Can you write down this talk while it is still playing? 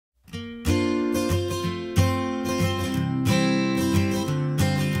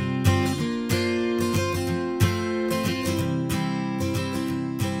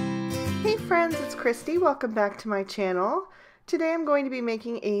Christy, welcome back to my channel. Today I'm going to be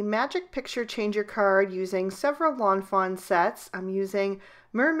making a magic picture changer card using several Lawn Fawn sets. I'm using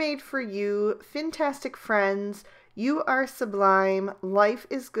Mermaid for You, Fantastic Friends, You Are Sublime, Life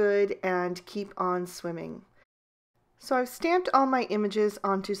is Good, and Keep on Swimming. So I've stamped all my images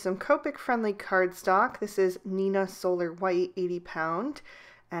onto some Copic friendly cardstock. This is Nina Solar White 80 pound,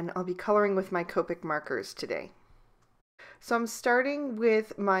 and I'll be coloring with my Copic markers today. So I'm starting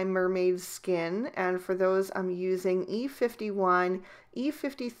with my mermaid skin, and for those I'm using E51,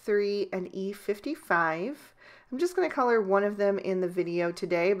 E53, and E55. I'm just going to color one of them in the video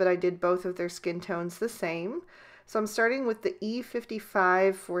today, but I did both of their skin tones the same. So I'm starting with the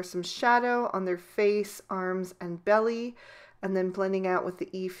E55 for some shadow on their face, arms, and belly, and then blending out with the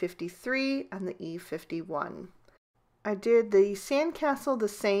E53 and the E51. I did the sandcastle the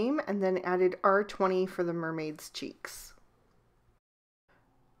same and then added R20 for the mermaid's cheeks.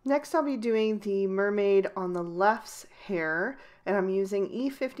 Next I'll be doing the mermaid on the left's hair, and I'm using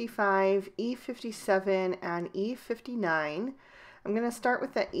E55, E57, and E59. I'm going to start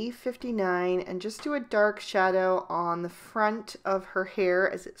with that E59 and just do a dark shadow on the front of her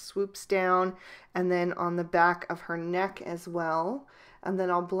hair as it swoops down, and then on the back of her neck as well. And then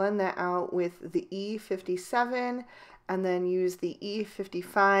I'll blend that out with the E57 and then use the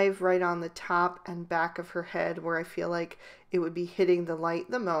E55 right on the top and back of her head where I feel like it would be hitting the light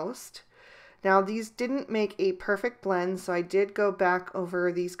the most. Now these didn't make a perfect blend, so I did go back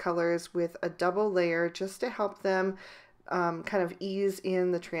over these colors with a double layer just to help them kind of ease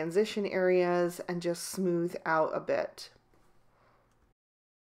in the transition areas and just smooth out a bit.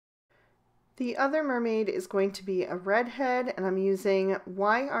 The other mermaid is going to be a redhead, and I'm using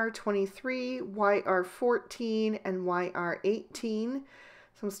YR23, YR14, and YR18.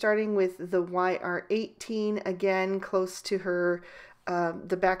 So I'm starting with the YR18 again, close to her,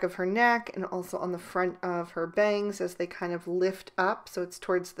 the back of her neck, and also on the front of her bangs as they kind of lift up, so it's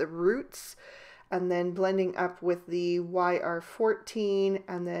towards the roots. And then blending up with the YR14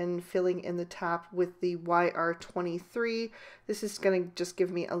 and then filling in the top with the YR23. This is going to just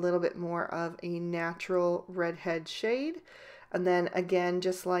give me a little bit more of a natural redhead shade. And then again,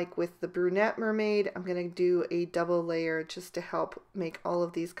 just like with the brunette mermaid, I'm going to do a double layer just to help make all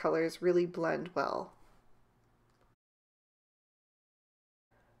of these colors really blend well.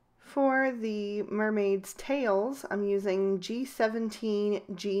 For the mermaid's tails, I'm using G17,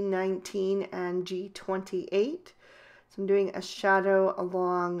 G19, and G28. So I'm doing a shadow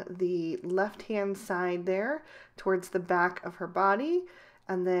along the left-hand side there towards the back of her body,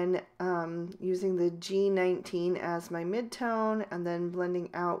 and then using the G19 as my midtone, and then blending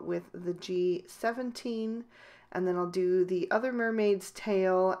out with the G17. And then I'll do the other mermaid's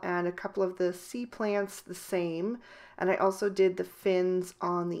tail and a couple of the sea plants the same. And I also did the fins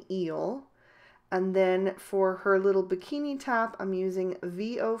on the eel. And then for her little bikini top, I'm using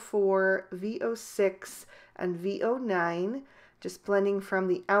V04, V06, and V09, just blending from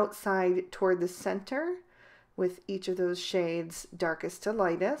the outside toward the center with each of those shades darkest to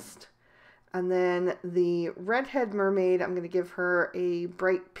lightest. And then the redhead mermaid, I'm going to give her a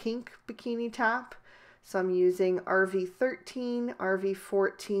bright pink bikini top. So I'm using RV13,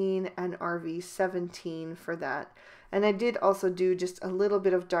 RV14, and RV17 for that. And I did also do just a little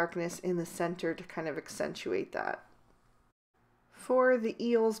bit of darkness in the center to kind of accentuate that. For the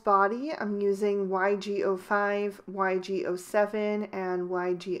eel's body, I'm using YG05, YG07, and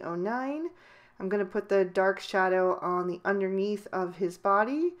YG09. I'm going to put the dark shadow on the underneath of his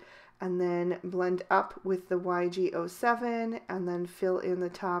body, and then blend up with the YG07, and then fill in the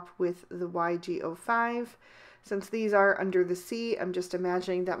top with the YG05. Since these are under the sea, I'm just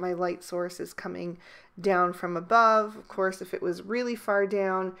imagining that my light source is coming down from above. Of course, if it was really far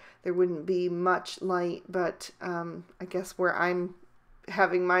down, there wouldn't be much light, but I guess where I'm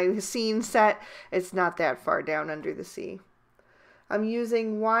having my scene set, it's not that far down under the sea. I'm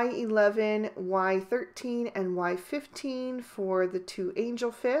using Y11, Y13, and Y15 for the two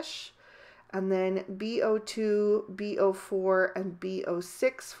angelfish, and then B02, B04, and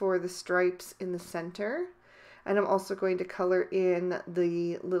B06 for the stripes in the center. And I'm also going to color in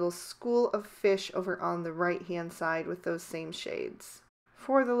the little school of fish over on the right-hand side with those same shades.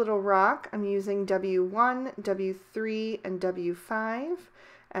 For the little rock, I'm using W1, W3, and W5,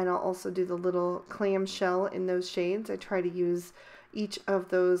 and I'll also do the little clamshell in those shades. I try to use each of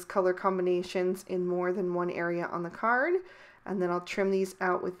those color combinations in more than one area on the card, and then I'll trim these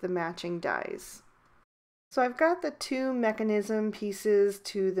out with the matching dies. So I've got the two mechanism pieces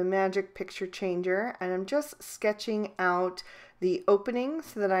to the magic picture changer, and I'm just sketching out the opening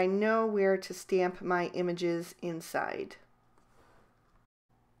so that I know where to stamp my images inside.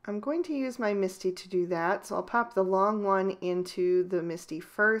 I'm going to use my Misty to do that, so I'll pop the long one into the Misty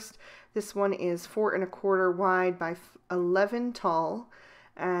first. This one is 4 1/4 wide by 11 tall,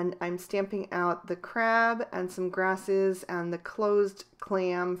 and I'm stamping out the crab and some grasses and the closed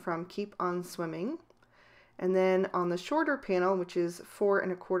clam from Keep On Swimming. And then on the shorter panel, which is 4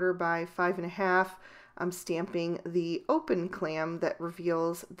 1/4 by 5 1/2, I'm stamping the open clam that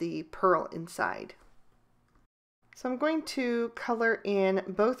reveals the pearl inside. So I'm going to color in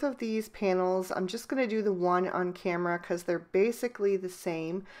both of these panels. I'm just going to do the one on camera because they're basically the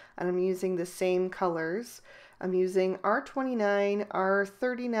same, and I'm using the same colors. I'm using R29,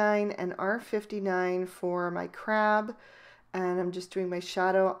 R39, and R59 for my crab, and I'm just doing my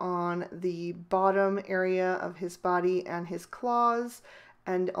shadow on the bottom area of his body and his claws,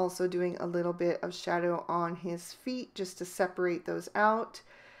 and also doing a little bit of shadow on his feet just to separate those out.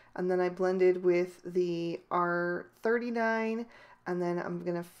 And then I blended with the R39, and then I'm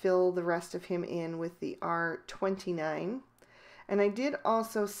going to fill the rest of him in with the R29. And I did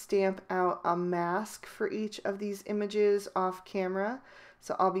also stamp out a mask for each of these images off camera,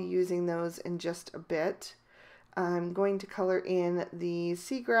 so I'll be using those in just a bit. I'm going to color in the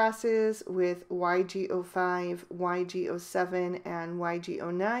seagrasses with YG05, YG07, and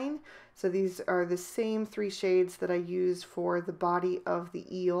YG09. So these are the same 3 shades that I used for the body of the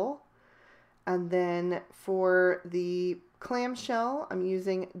eel. And then for the clamshell, I'm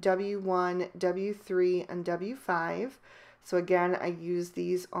using W1, W3, and W5. So again, I use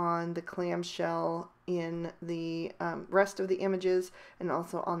these on the clamshell in the rest of the images and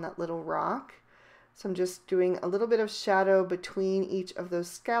also on that little rock. So I'm just doing a little bit of shadow between each of those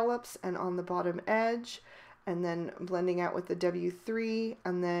scallops and on the bottom edge, and then blending out with the W3,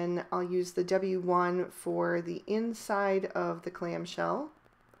 and then I'll use the W1 for the inside of the clamshell.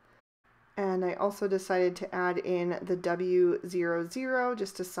 And I also decided to add in the W00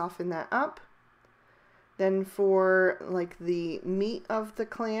 just to soften that up. Then for like the meat of the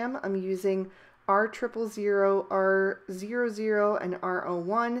clam, I'm using R000, R00, and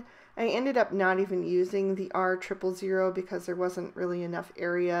R01. I ended up not even using the R000 because there wasn't really enough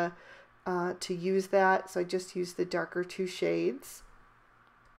area to use that, so I just used the darker 2 shades.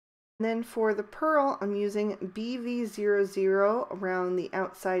 And then for the pearl, I'm using BV00 around the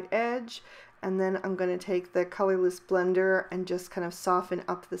outside edge, and then I'm going to take the colorless blender and just kind of soften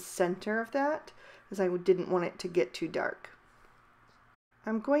up the center of that, because I didn't want it to get too dark.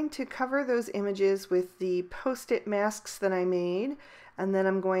 I'm going to cover those images with the post-it masks that I made, and then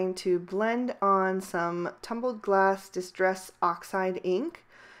I'm going to blend on some tumbled glass Distress Oxide ink,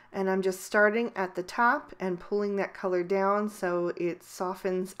 and I'm just starting at the top and pulling that color down so it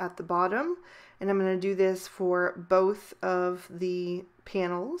softens at the bottom, and I'm going to do this for both of the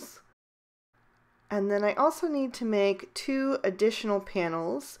panels. And then I also need to make 2 additional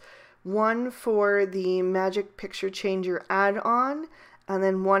panels, one for the Magic Picture Changer add-on, and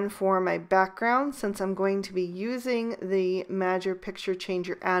then one for my background, since I'm going to be using the Magic Picture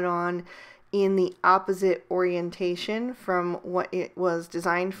Changer add-on in the opposite orientation from what it was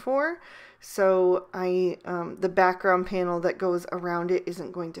designed for. So the background panel that goes around it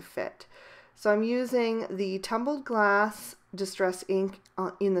isn't going to fit. So I'm using the tumbled glass Distress ink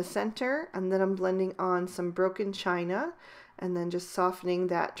in the center, and then I'm blending on some broken china, and then just softening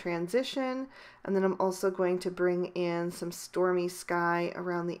that transition. And then I'm also going to bring in some stormy sky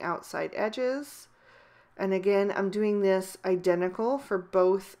around the outside edges. And again, I'm doing this identical for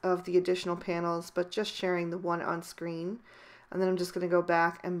both of the additional panels, but just sharing the one on screen. And then I'm just going to go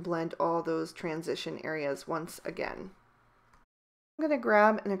back and blend all those transition areas once again. I'm going to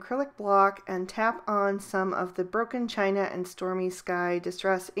grab an acrylic block and tap on some of the broken china and stormy sky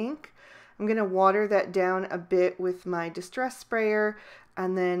Distress ink. I'm going to water that down a bit with my distress sprayer,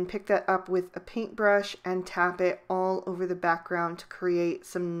 and then pick that up with a paintbrush and tap it all over the background to create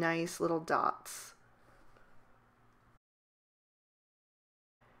some nice little dots.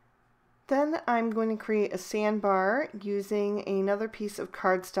 Then I'm going to create a sandbar using another piece of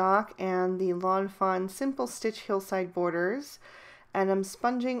cardstock and the Lawn Fawn Simple Stitch Hillside Borders, and I'm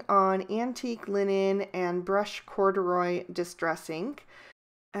sponging on antique linen and brush corduroy distress ink.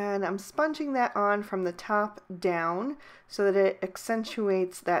 And I'm sponging that on from the top down so that it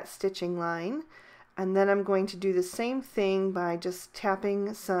accentuates that stitching line. And then I'm going to do the same thing by just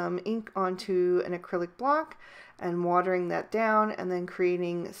tapping some ink onto an acrylic block and watering that down, and then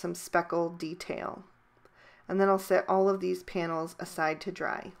creating some speckled detail. And then I'll set all of these panels aside to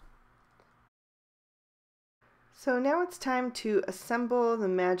dry. So now it's time to assemble the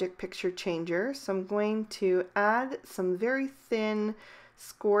Magic Picture Changer. So I'm going to add some very thin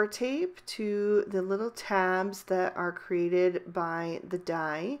score tape to the little tabs that are created by the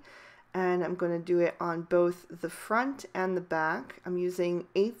die, and I'm going to do it on both the front and the back. I'm using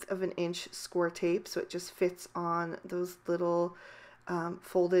 1/8 of an inch score tape, so it just fits on those little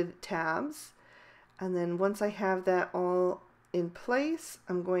folded tabs. And then once I have that all in place,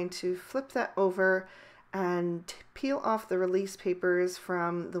 I'm going to flip that over and peel off the release papers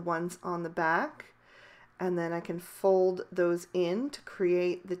from the ones on the back. And then I can fold those in to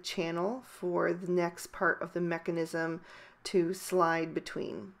create the channel for the next part of the mechanism to slide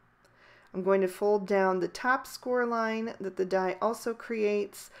between. I'm going to fold down the top score line that the die also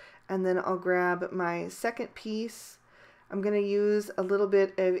creates, and then I'll grab my second piece. I'm going to use a little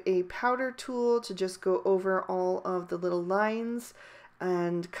bit of a powder tool to just go over all of the little lines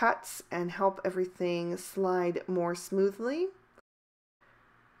and cuts and help everything slide more smoothly.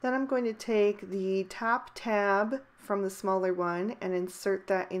 Then I'm going to take the top tab from the smaller one and insert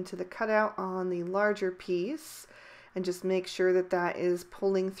that into the cutout on the larger piece and just make sure that that is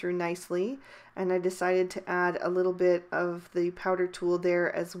pulling through nicely. And I decided to add a little bit of the powder tool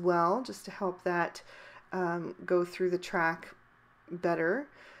there as well, just to help that go through the track better.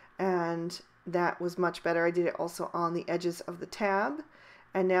 And that was much better. I did it also on the edges of the tab.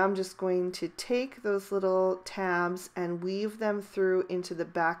 And now I'm just going to take those little tabs and weave them through into the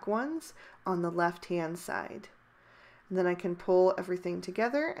back ones on the left hand side. And then I can pull everything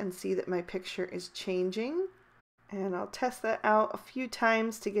together and see that my picture is changing. And I'll test that out a few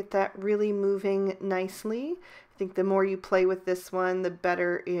times to get that really moving nicely. I think the more you play with this one, the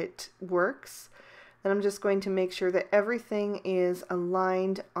better it works. Then I'm just going to make sure that everything is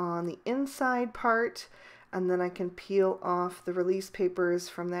aligned on the inside part. And then I can peel off the release papers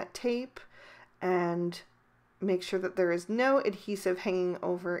from that tape and make sure that there is no adhesive hanging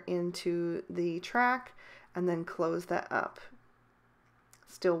over into the track, and then close that up.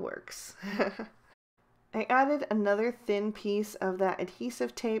 Still works. I added another thin piece of that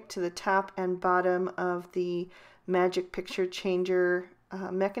adhesive tape to the top and bottom of the Magic Picture Changer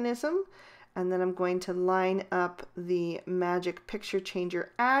mechanism, and then I'm going to line up the Magic Picture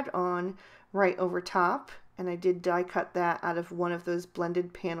Changer add-on right over top, and I did die cut that out of one of those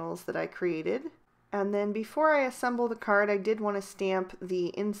blended panels that I created. And then before I assemble the card, I did want to stamp the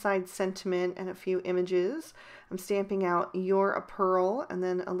inside sentiment and a few images. I'm stamping out "You're a Pearl" and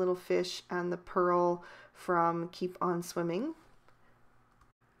then a little fish and the pearl from Keep On Swimming.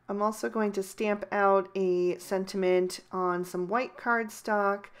 I'm also going to stamp out a sentiment on some white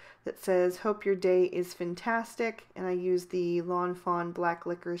cardstock that says "Hope your day is fantastic," and I use the Lawn Fawn black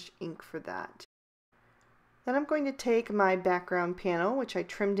licorice ink for that. Then I'm going to take my background panel, which I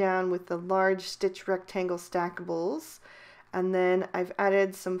trimmed down with the large stitch rectangle stackables, and then I've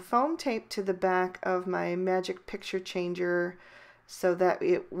added some foam tape to the back of my Magic Picture Changer so that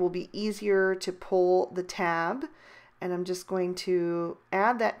it will be easier to pull the tab. And I'm just going to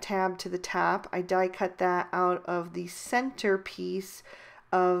add that tab to the top. I die cut that out of the center piece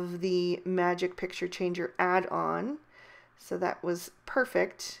of the Magic Picture Changer add-on. So that was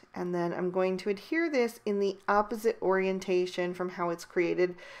perfect. And then I'm going to adhere this in the opposite orientation from how it's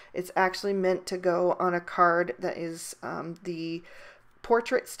created. It's actually meant to go on a card that is the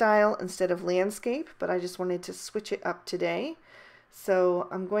portrait style instead of landscape, but I just wanted to switch it up today. So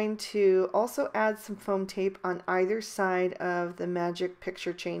I'm going to also add some foam tape on either side of the Magic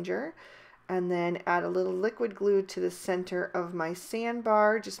Picture Changer, and then add a little liquid glue to the center of my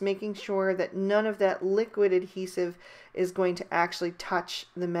sandbar, just making sure that none of that liquid adhesive is going to actually touch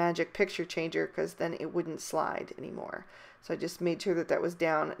the Magic Picture Changer, because then it wouldn't slide anymore. So I just made sure that that was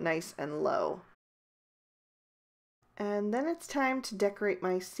down nice and low. And then it's time to decorate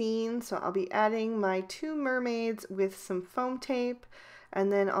my scene. So I'll be adding my 2 mermaids with some foam tape,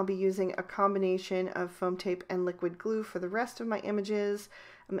 and then I'll be using a combination of foam tape and liquid glue for the rest of my images.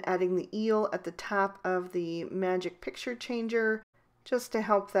 I'm adding the eel at the top of the Magic Picture Changer just to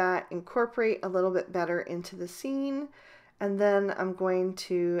help that incorporate a little bit better into the scene. And then I'm going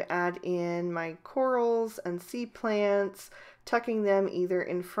to add in my corals and sea plants, tucking them either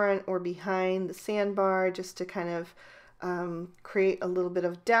in front or behind the sandbar just to kind of create a little bit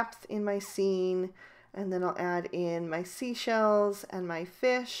of depth in my scene. And then I'll add in my seashells and my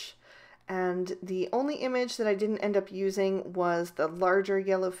fish. And the only image that I didn't end up using was the larger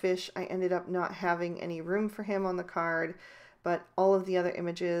yellow fish. I ended up not having any room for him on the card, but all of the other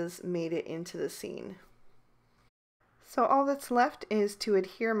images made it into the scene. So all that's left is to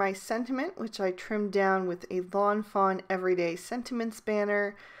adhere my sentiment, which I trimmed down with a Lawn Fawn Everyday Sentiments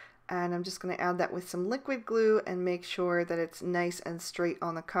banner. And I'm just going to add that with some liquid glue and make sure that it's nice and straight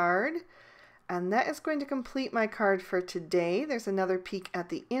on the card. And that is going to complete my card for today. There's another peek at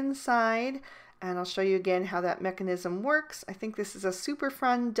the inside, and I'll show you again how that mechanism works. I think this is a super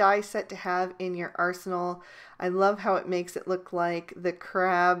fun die set to have in your arsenal. I love how it makes it look like the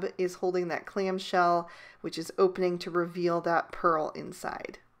crab is holding that clamshell, which is opening to reveal that pearl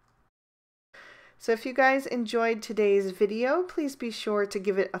inside. So if you guys enjoyed today's video, please be sure to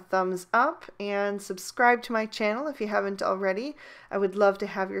give it a thumbs up and subscribe to my channel if you haven't already. I would love to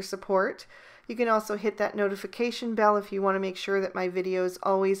have your support. You can also hit that notification bell if you want to make sure that my videos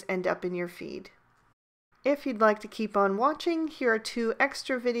always end up in your feed. If you'd like to keep on watching, here are 2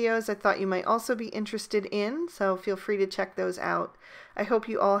 extra videos I thought you might also be interested in, so feel free to check those out. I hope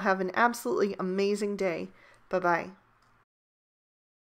you all have an absolutely amazing day. Bye-bye.